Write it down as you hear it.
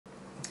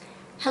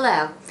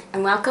Hello,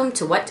 and welcome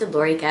to What Did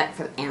Lori Get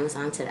from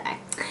Amazon Today?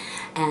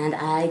 And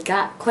I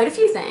got quite a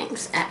few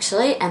things,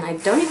 actually, and I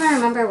don't even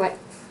remember what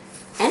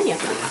any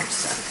of them are,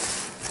 so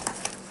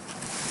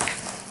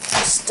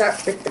I'll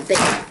start with the big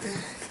one.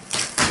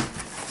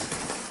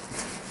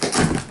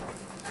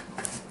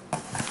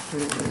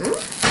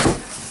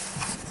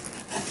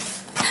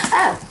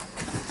 Oh!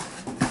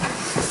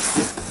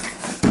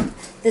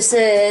 This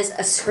is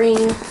a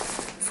screen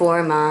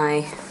for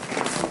my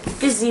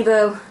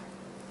gazebo.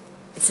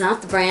 It's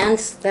not the brand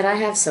that I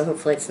have, so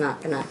hopefully it's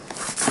not gonna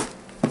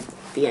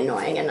be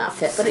annoying and not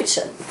fit, but it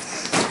should.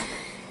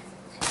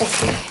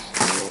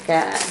 I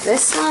got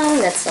this one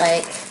that's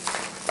like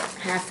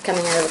half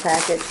coming out of the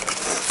package.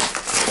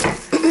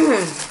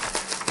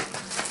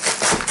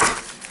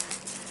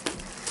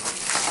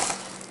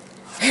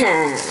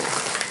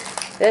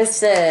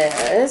 This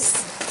is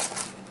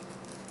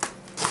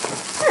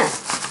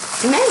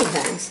many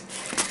things.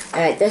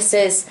 Alright, this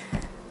is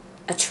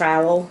a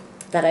trowel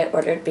that I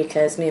ordered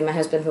because me and my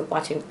husband have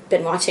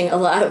been watching a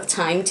lot of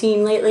Time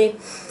Team lately.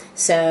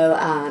 So,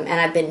 and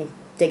I've been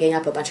digging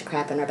up a bunch of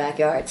crap in our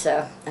backyard,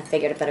 so I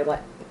figured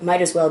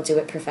might as well do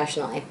it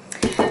professionally.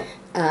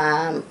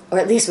 Or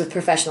at least with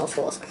professional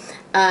tools.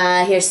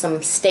 Here's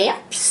some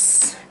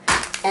stamps.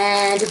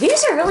 And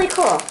these are really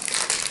cool.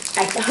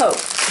 I hope.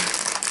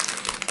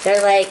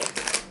 They're like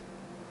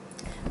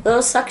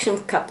little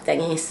suction cup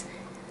thingies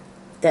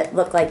that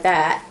look like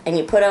that, and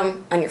you put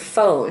them on your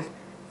phone,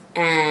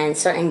 and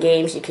certain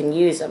games you can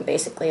use them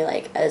basically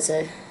like as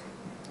a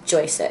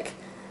joystick.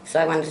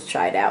 So I wanted to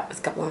try it out with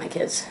a couple of my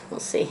kids.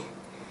 We'll see.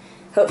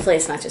 Hopefully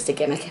it's not just a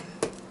gimmick.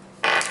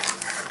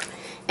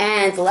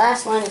 And the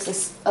last one is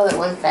this other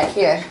one back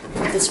here.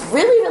 It's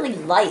really, really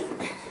light.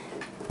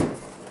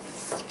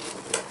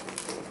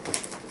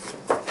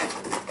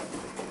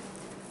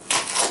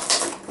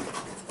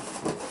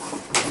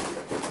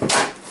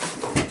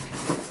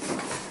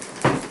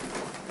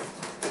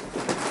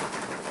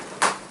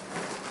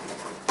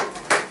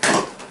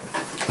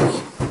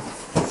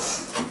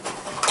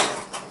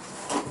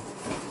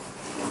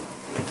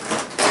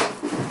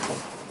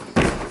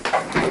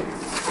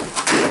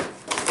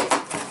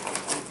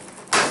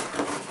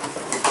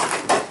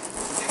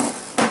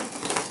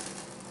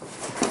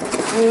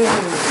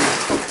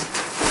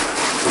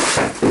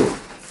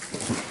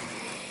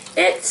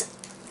 It's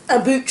a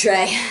boot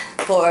tray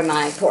for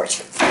my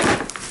porch.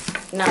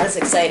 Not as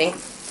exciting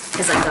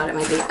as I thought it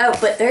might be. Oh,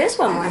 but there is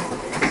one more.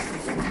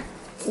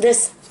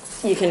 This,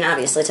 you can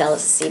obviously tell,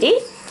 is a CD.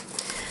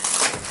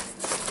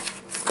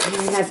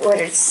 And I've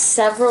ordered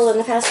several in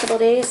the past couple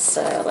of days,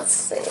 so let's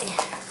see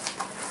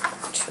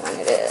which one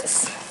it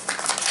is.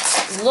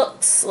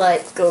 Looks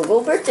like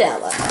gogol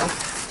bordello.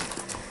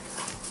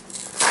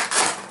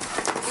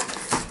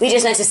 We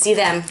just went to see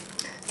them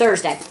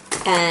Thursday,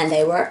 and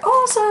they were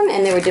awesome,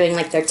 and they were doing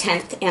like their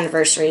 10th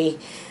anniversary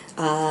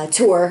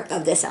tour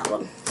of this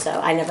album. So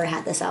I never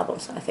had this album,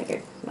 so I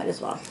figured might as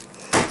well.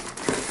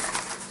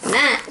 And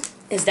that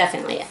is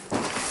definitely it.